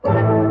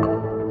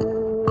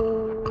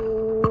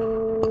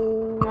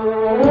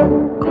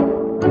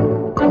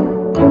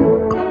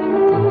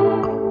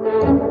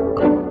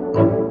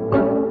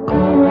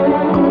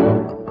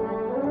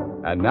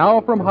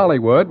from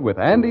Hollywood with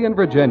Andy and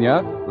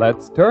Virginia,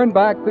 let's turn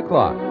back the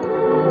clock.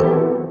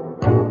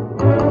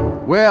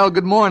 Well,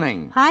 good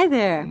morning. Hi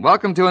there.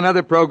 Welcome to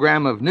another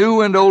program of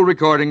new and old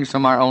recordings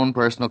from our own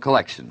personal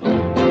collection.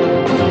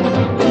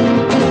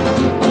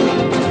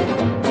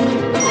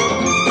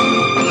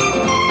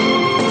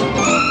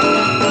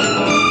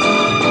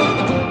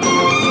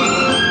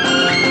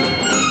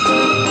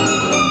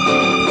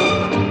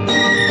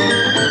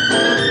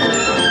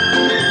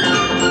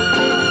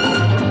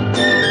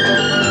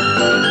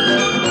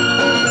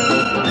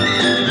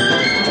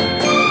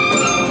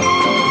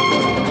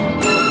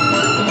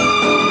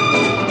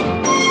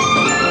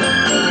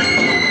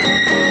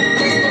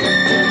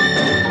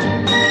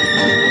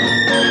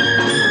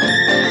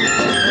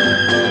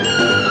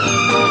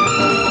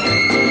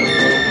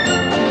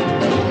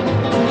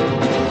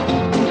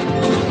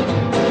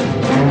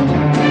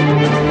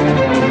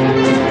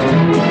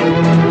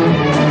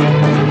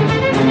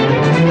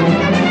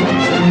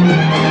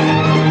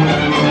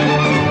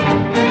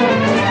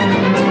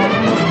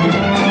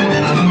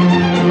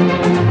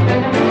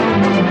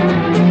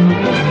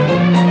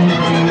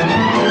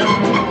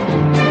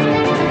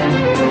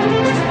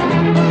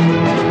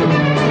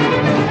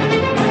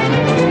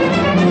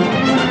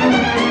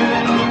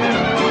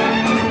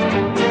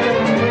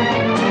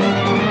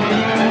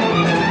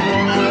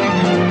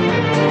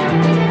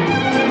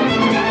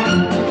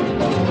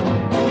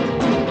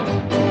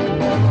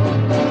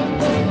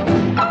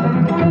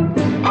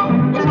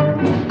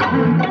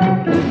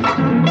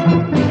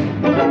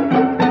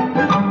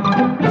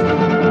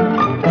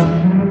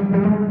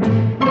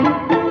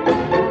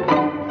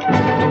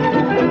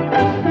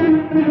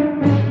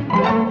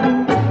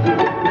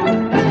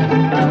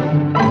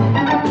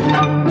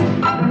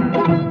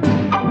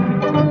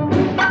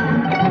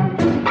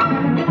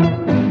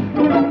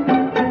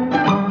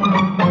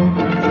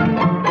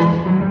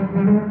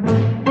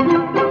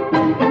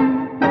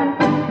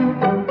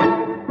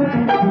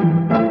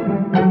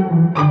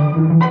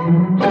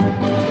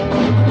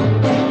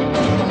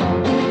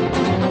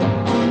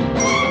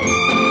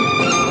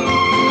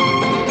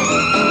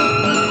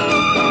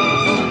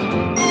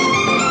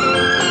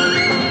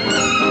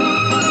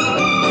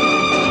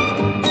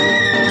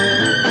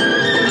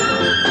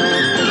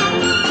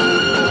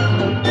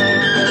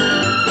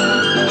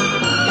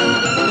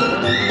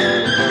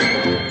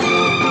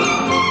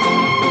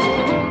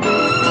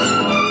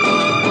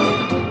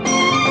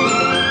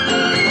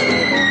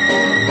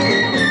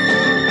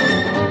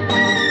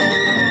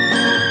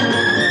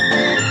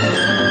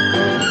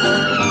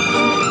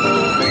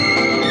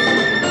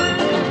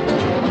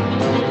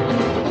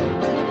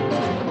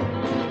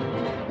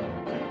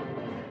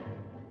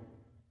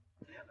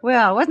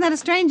 Well, wasn't that a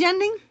strange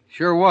ending?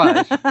 Sure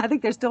was. I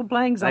think they're still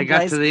playing someplace.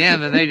 They got to the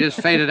end and they just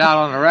faded out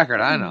on the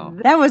record, I know.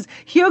 That was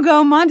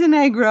Hugo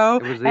Montenegro.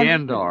 It was the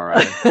end, all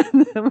right.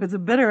 It was a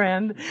bitter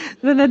end.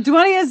 The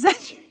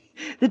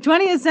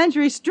 20th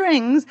century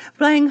Strings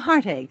playing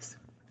Heartaches.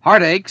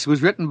 Heartaches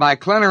was written by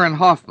Klenner and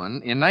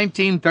Hoffman in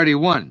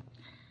 1931.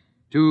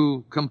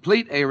 To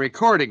complete a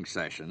recording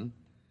session,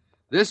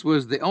 this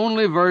was the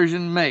only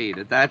version made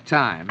at that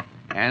time,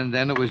 and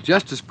then it was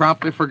just as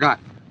promptly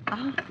forgotten.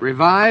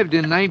 Revived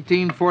in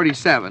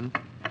 1947,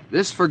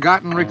 this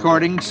forgotten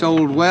recording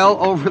sold well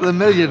over the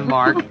million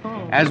mark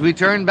as we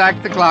turn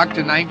back the clock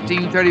to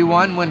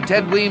 1931 when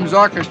Ted Weems'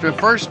 orchestra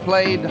first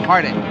played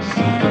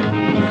Heartaches.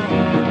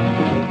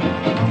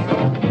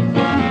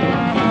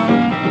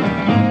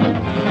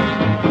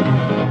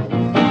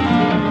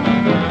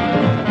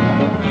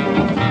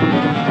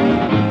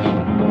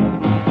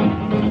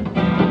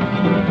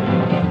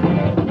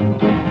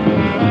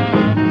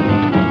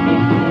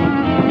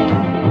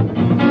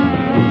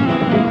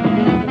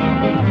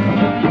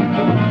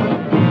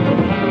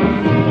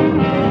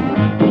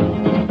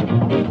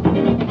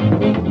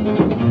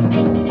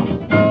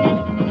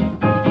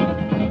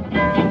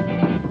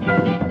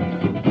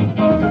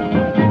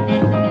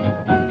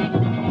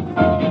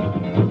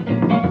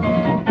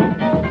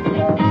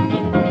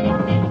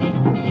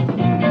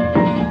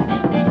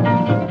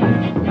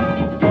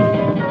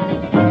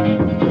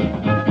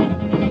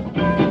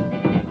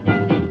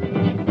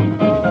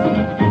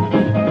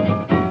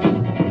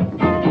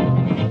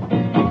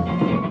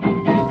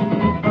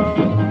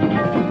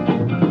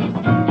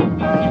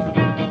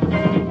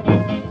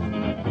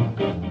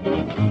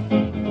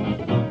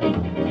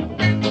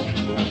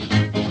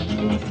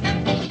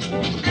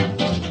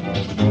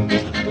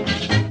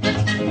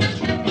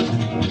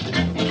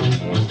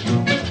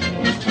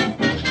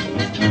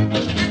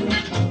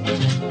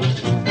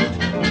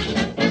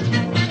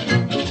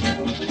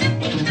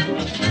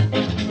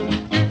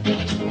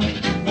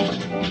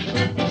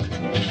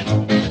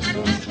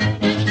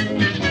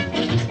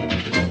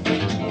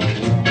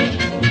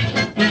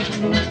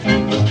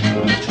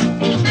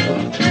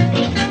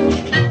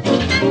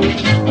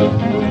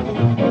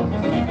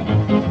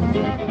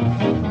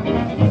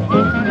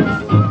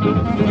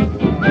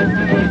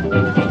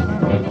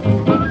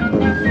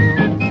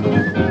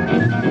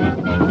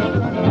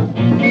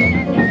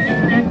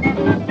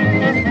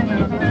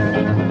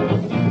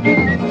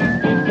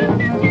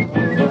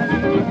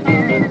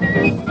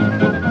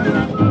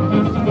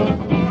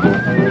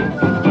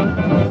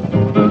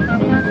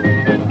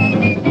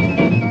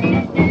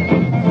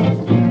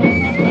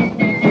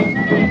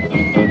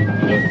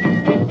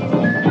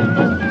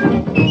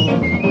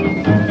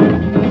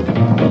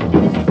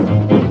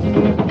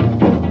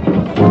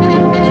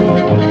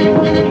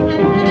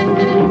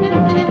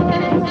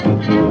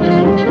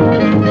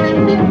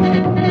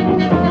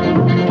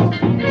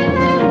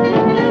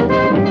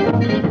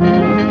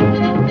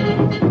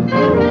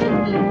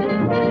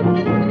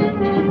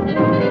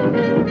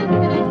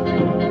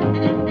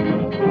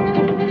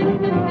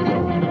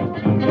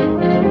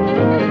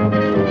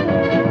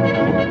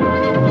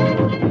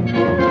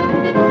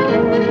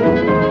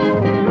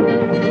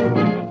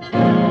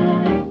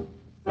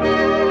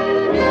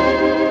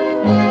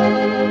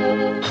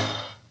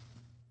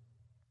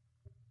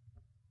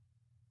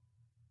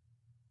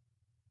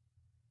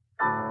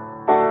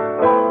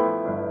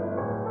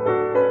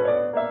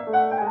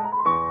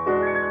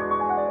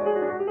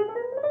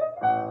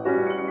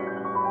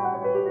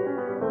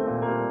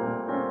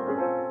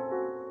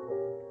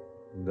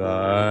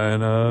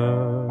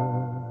 Dinah,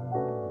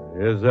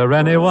 is there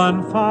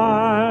anyone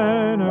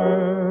finer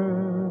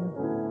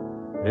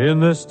in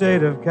the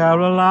state of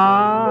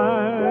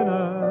Carolina?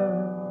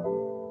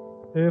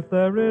 If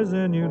there is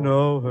and you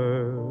know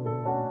her,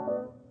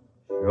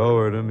 show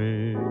her to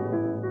me.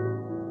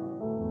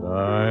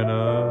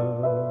 Dinah,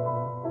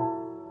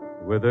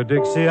 with her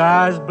Dixie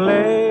eyes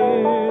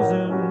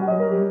blazing,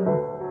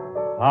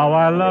 how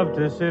I love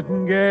to sit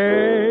and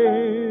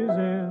gaze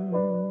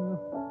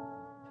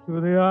into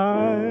the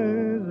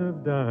eyes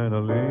of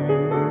Dinah Lee.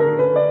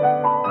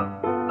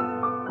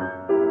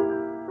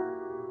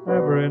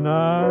 Every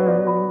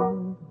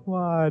night,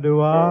 why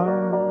do I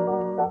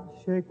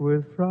shake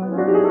with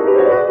fright?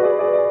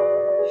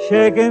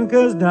 Shaking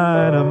 'cause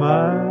Dinah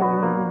might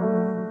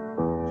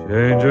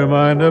change her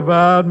mind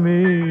about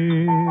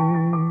me.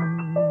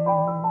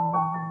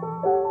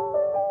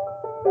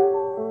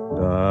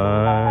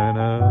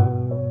 Dinah,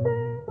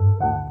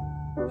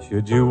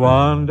 should you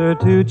wander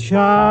to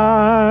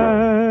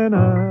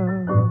China,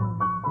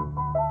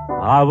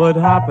 I would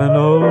hop an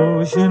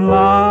ocean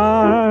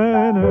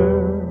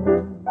liner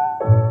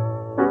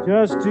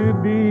just to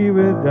be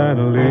with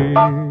Dinah Lee.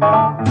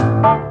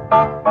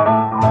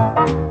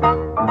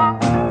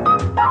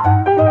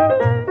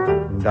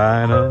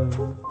 Dinah,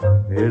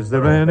 is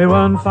there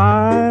anyone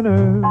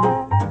finer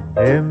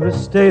in the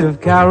state of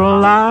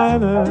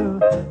Carolina?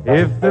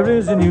 If there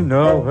is and you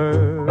know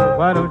her,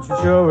 why don't you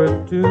show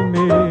it to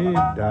me?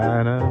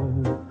 Dinah,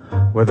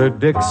 with her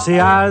Dixie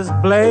eyes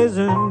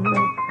blazing,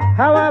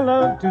 how I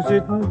love to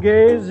sit and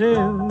gaze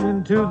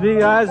into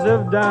the eyes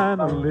of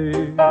Dinah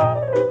Lee.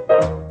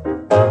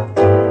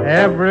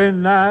 Every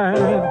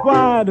night,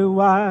 why do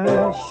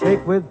I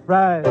shake with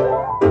pride?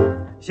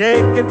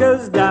 Shake it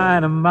 'cause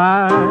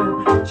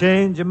dynamite.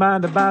 Change your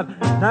mind about.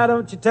 Now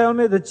don't you tell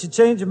me that you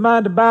change your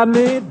mind about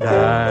me,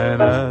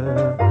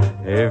 Dinah.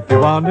 If you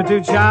wanted to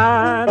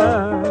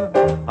China,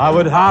 I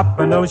would hop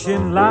an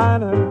ocean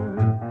liner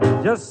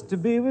just to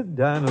be with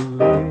Dinah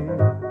Lee.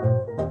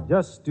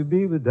 Just to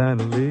be with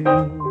Dinah Lee.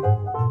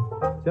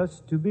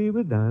 Just to be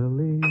with Dinah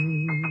Lee.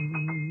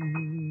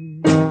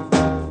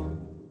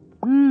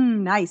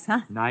 Nice, huh?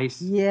 Nice.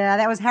 Yeah,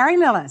 that was Harry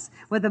Lillis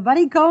with the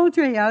Buddy Cole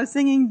Trio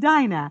singing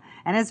Dinah.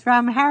 And it's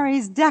from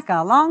Harry's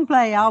Decca long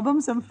play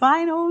album, Some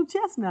Fine Old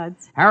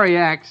Chestnuts. Harry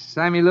Axe,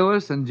 Sammy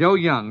Lewis, and Joe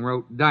Young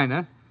wrote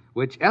Dinah,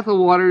 which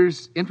Ethel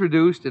Waters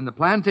introduced in the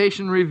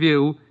Plantation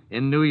Review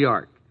in New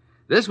York.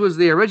 This was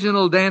the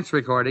original dance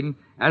recording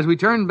as we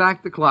turn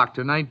back the clock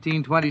to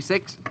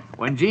 1926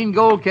 when Gene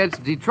Goldkit's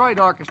Detroit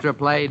Orchestra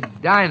played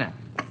Dinah.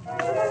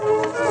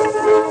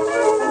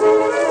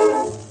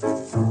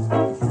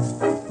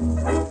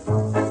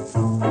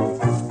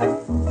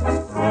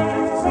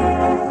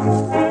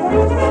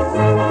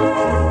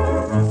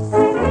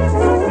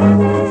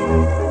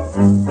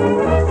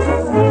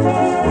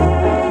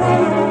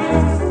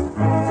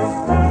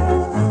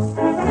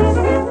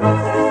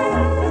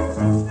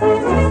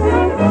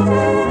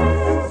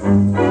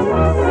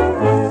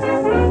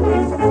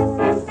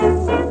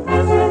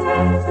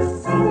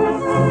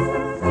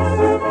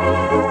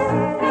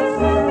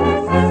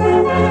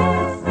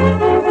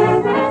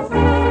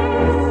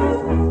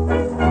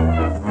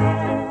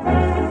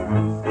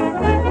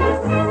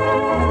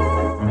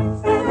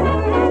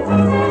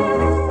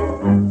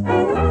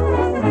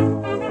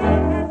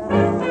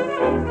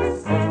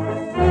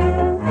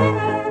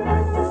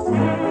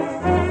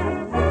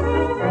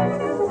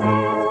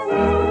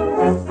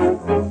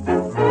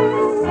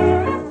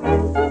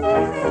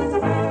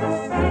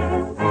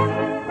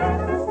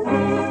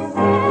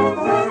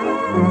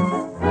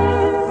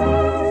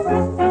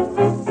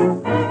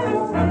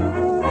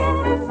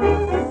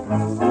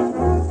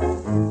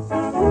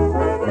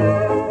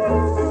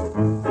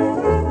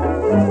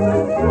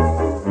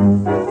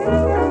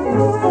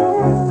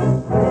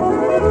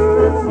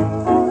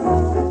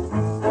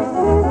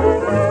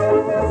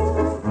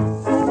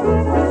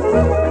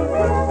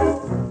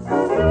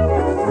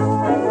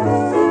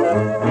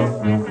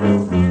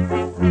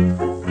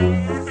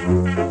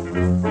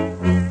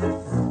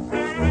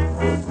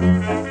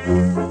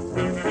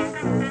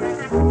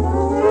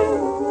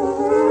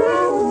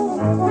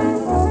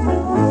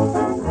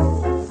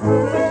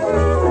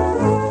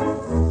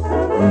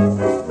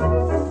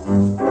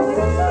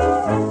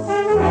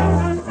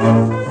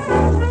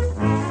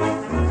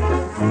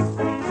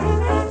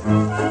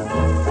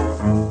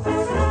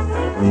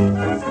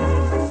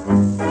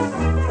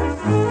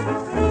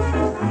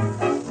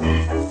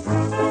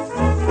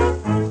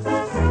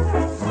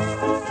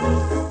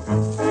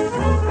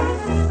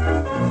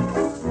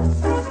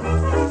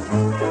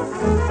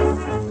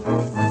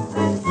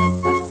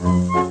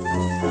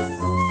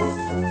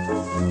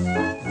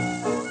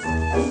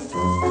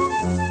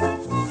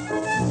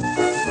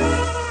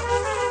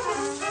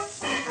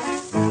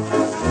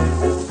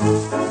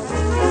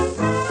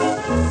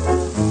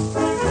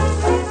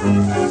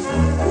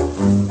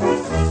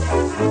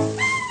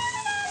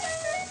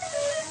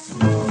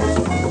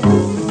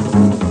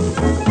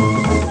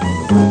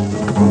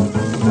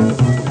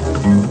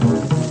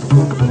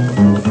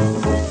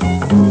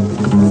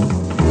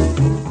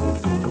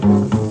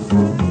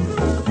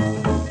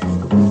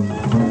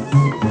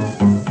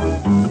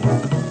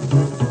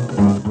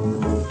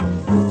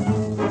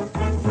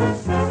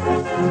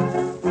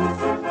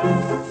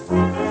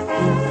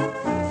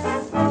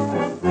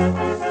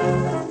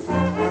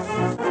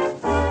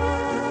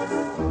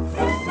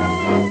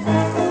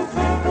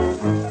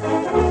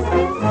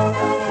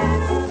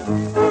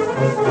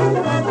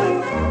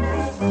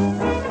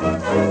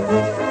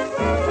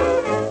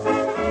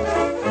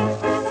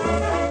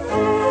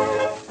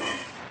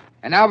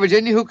 And now,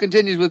 Virginia, who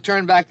continues with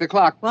Turn Back the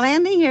Clock? Well,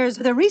 Andy, here's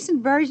the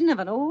recent version of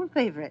an old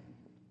favorite.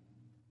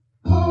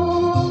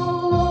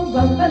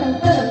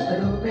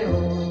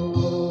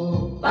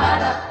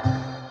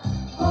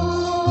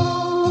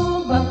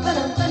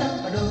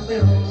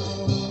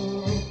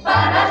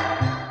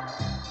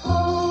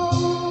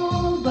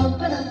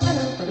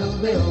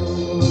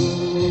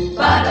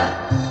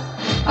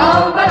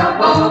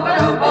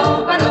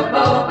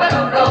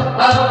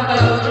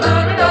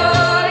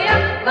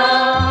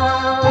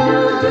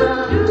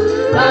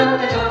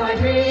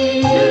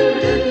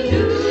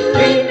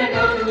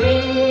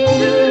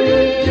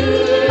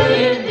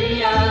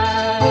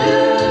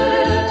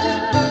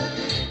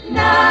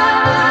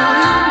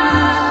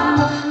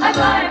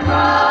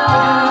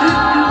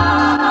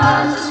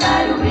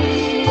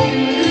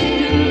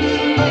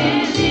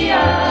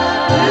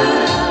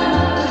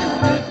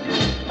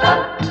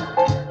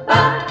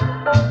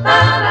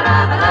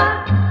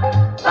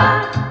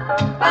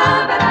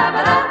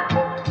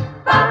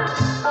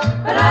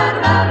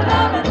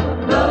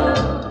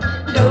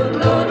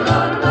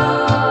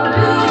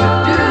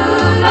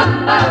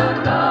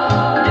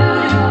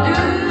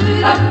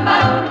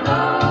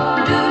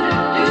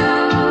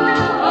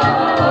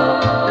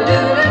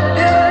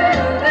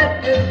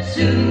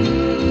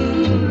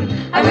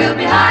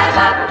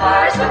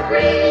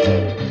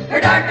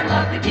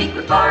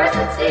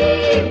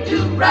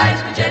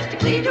 Rise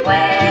majestically to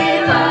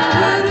wave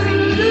a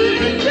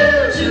dream.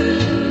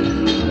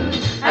 Soon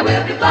I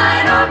will be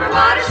flying over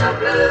water so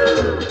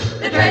blue.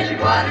 The treasured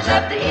waters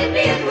of the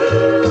Indian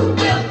Woo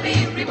will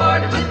be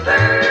rewarded with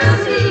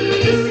pearls.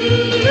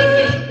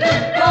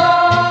 Oh,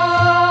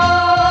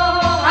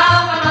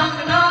 how I long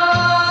to know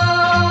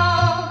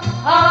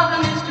all the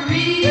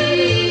mystery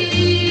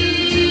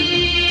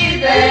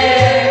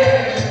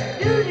there.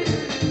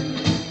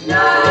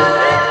 No,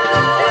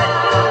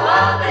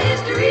 all the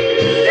history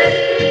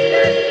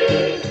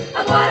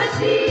of what I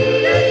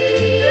see there.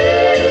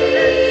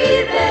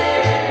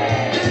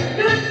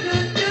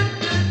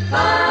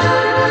 Find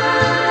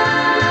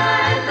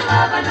the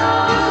love I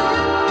know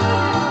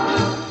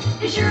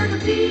is sure to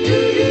be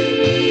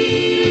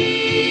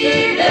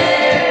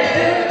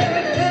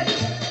there.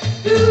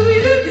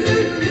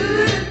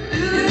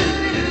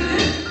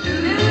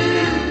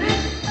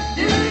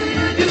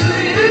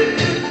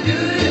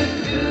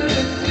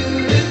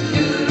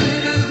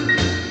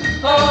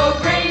 Oh,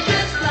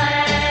 gracious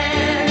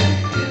land,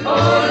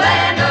 oh,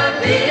 land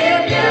of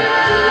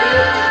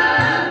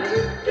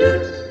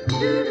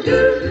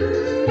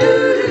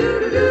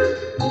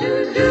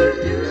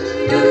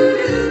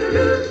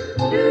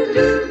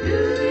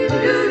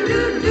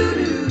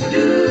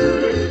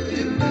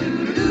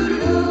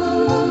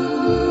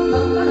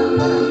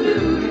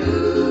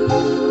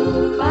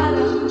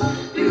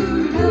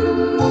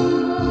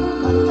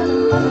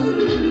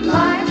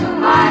Fly so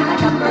high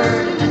like a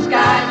bird in the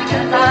sky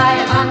because I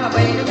am on my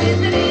way to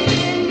visit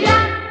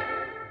India.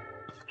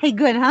 Hey,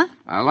 good, huh?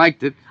 I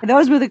liked it.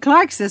 Those were the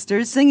Clark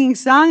sisters singing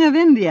Song of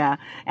India,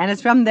 and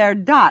it's from their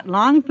Dot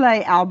long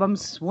play album,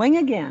 Swing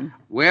Again.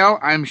 Well,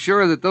 I'm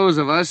sure that those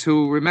of us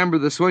who remember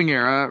the swing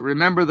era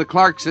remember the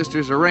Clark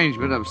sisters'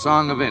 arrangement of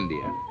Song of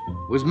India.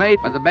 It was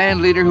made by the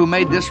band leader who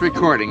made this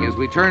recording as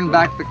we turn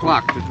back the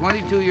clock to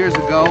 22 years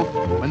ago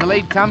when the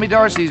late Tommy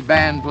Dorsey's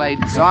band played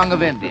Song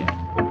of India.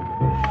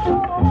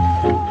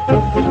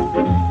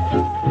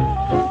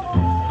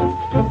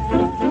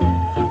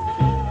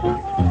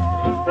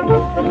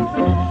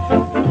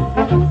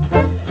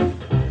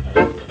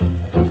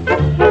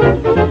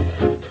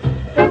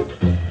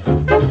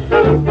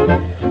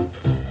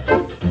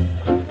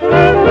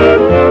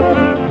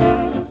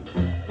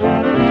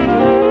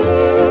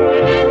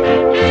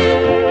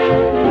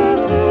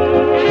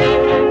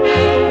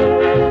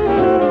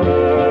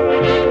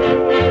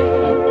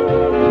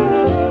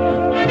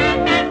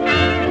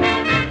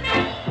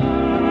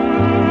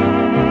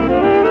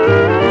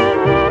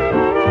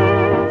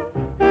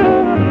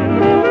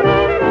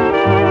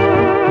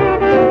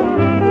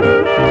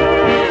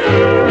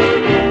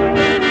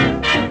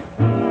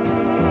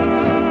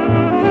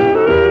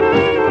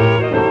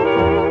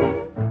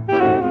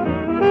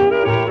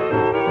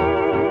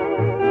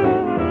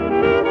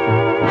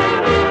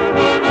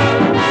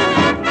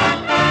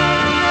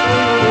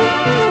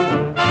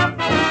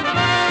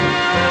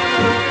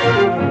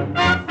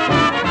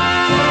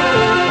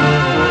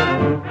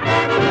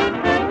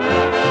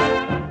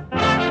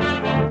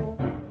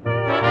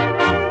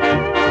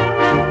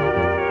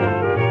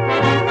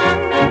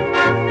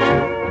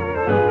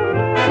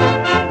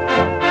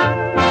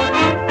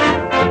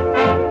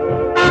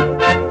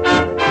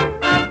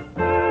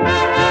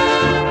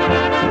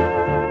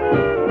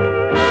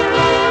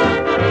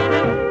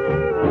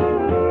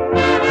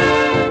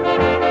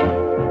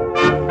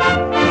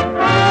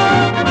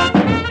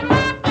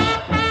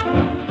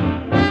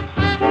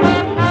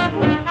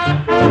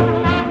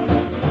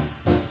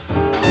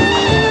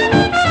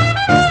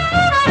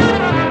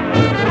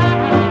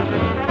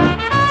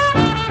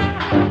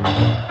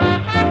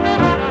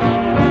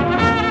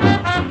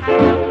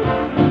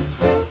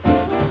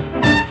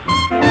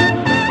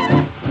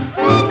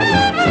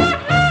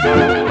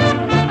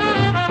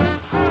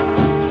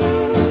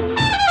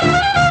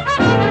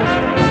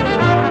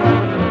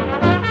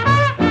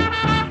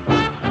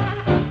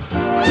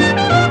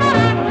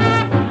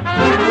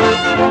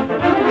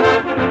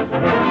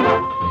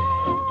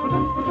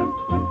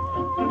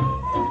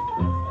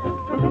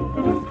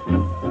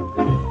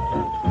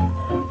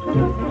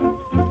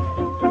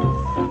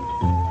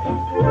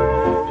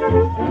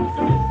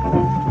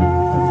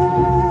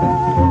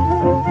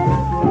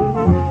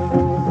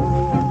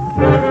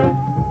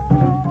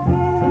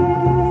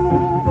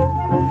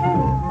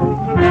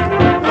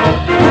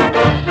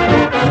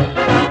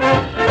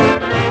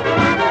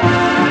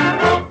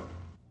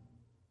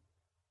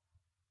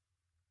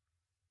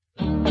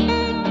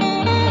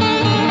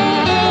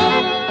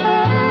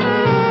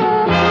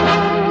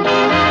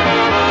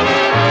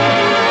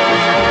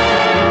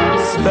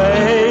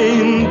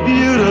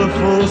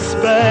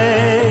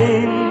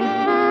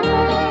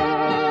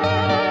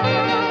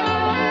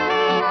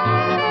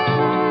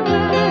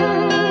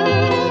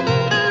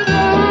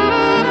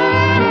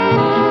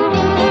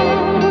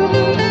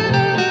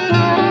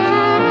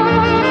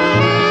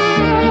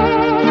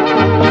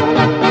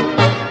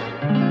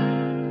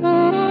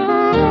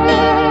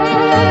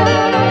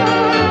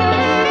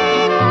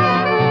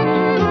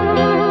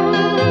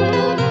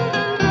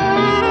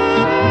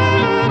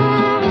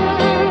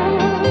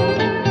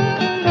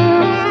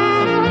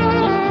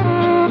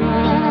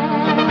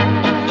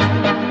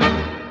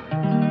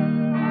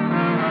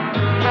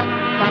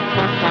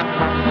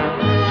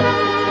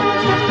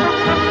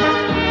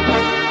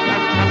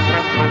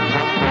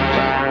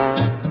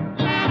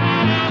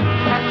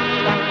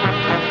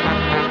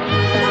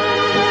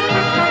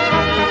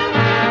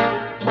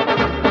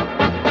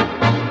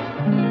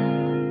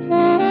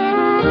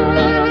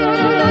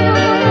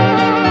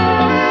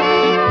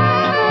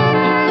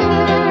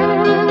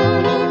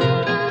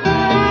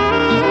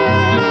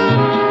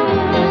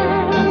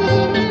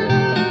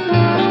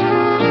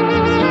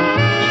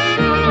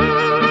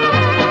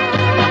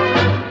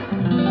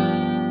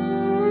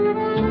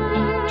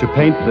 To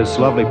paint this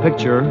lovely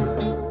picture,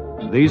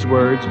 these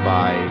words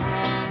by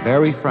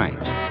Barry Frank.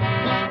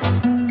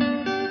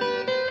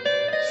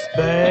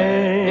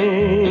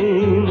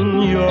 Spain,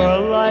 you're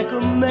like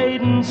a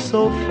maiden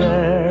so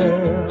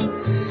fair,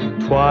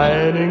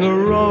 twining a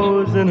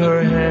rose in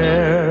her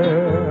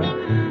hair,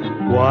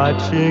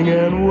 watching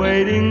and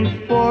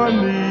waiting for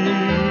me.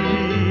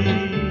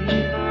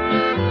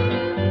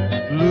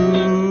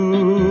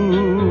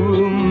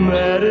 Blue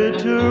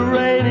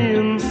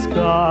Mediterranean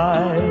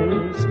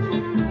skies,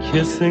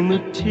 kissing the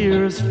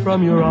tears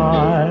from your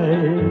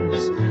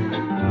eyes,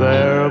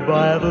 there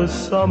by the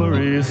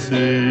summery sea.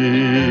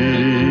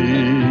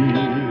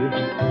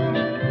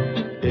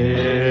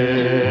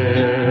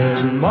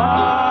 In my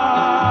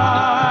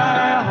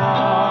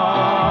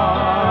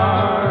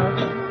heart,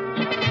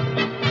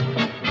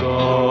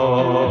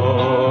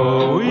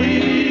 though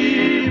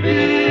we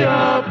be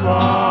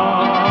apart,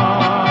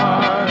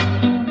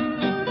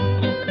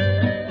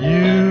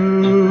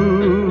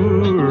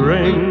 you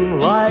ring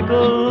like a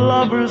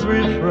lover's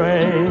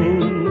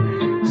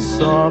refrain,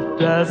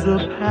 soft as the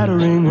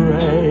pattering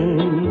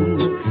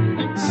rain,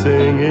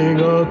 singing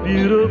a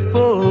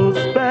beautiful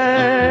Spain.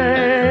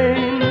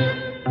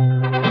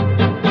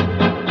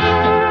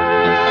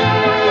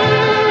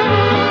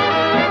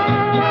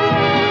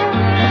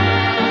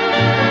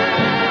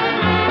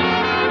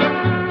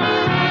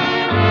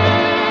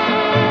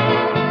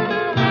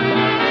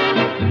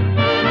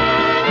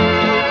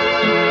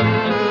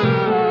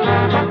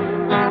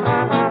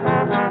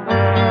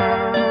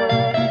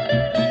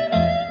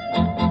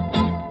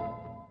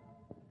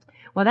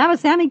 Well, that was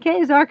Sammy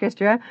Kaye's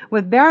orchestra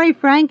with Barry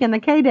Frank and the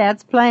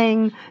Kadettes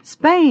playing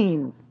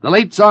Spain. The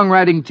late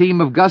songwriting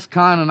team of Gus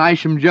Kahn and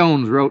Isham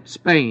Jones wrote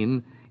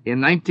Spain in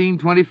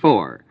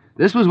 1924.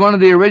 This was one of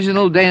the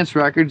original dance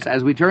records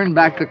as we turn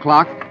back the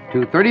clock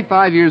to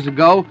 35 years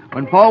ago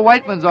when Paul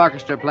Whiteman's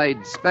orchestra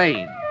played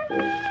Spain.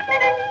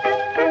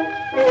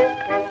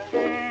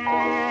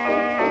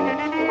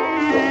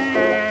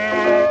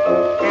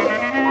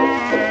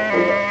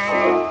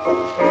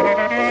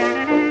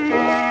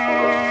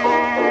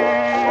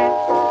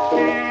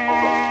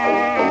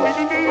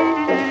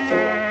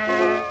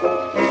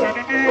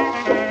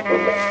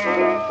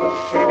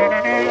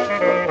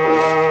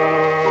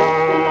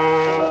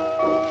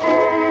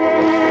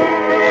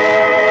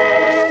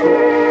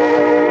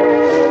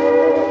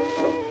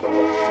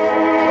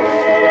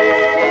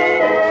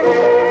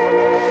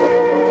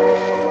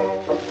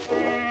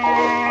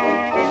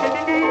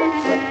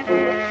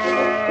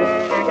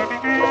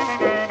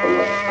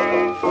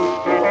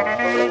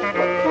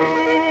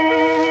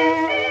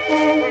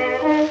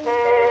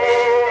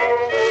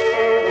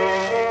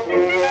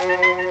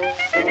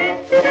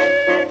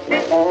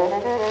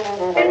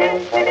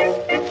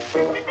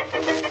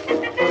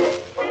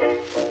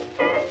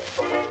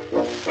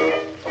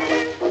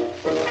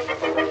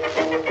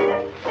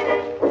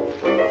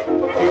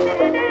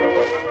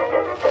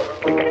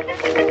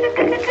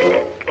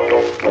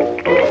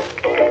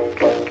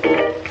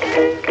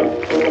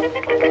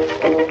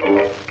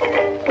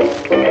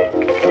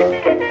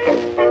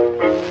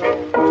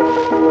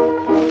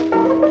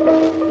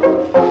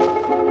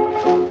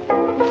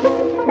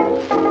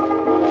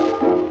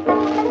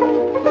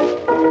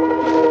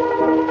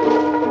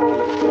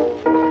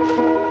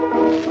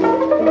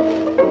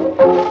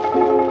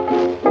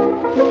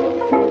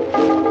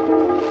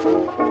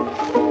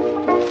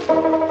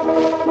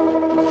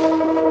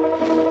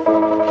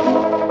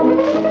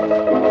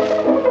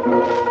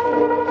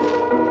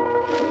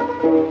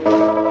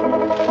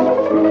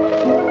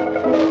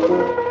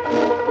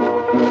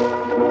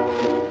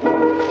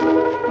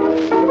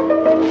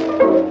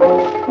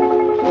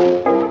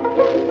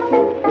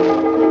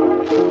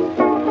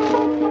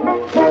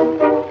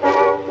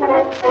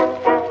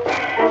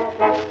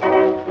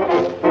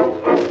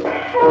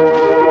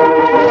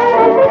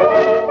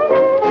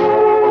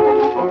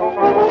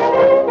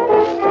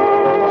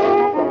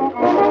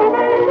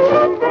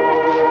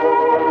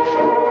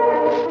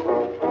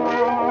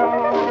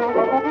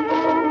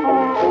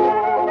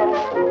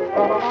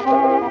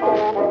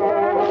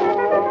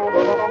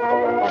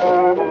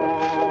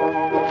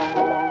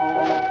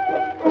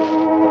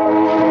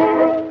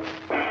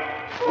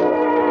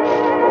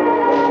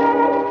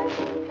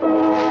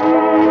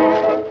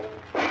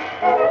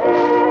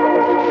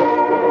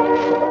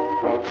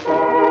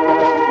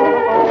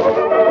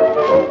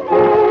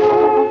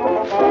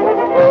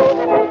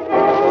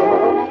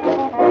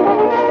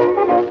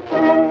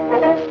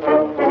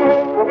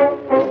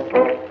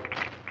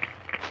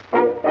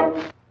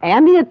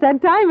 Andy, it's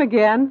that time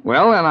again.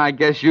 Well, and I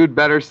guess you'd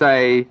better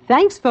say...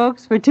 Thanks,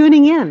 folks, for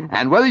tuning in.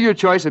 And whether your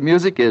choice of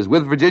music is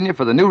with Virginia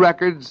for the new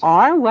records...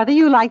 Or whether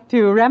you like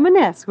to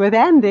reminisce with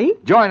Andy...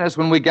 Join us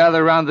when we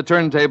gather around the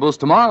turntables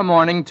tomorrow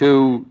morning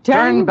to...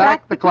 Turn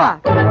back the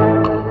clock.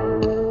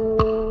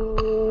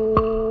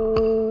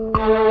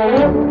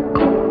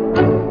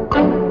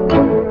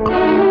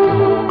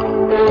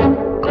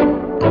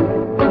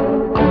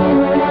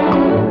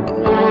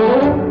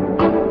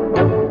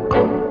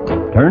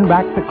 Turn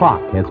Back the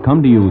Clock has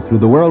come to you through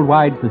the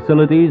worldwide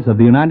facilities of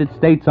the United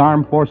States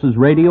Armed Forces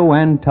Radio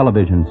and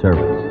Television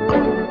Service.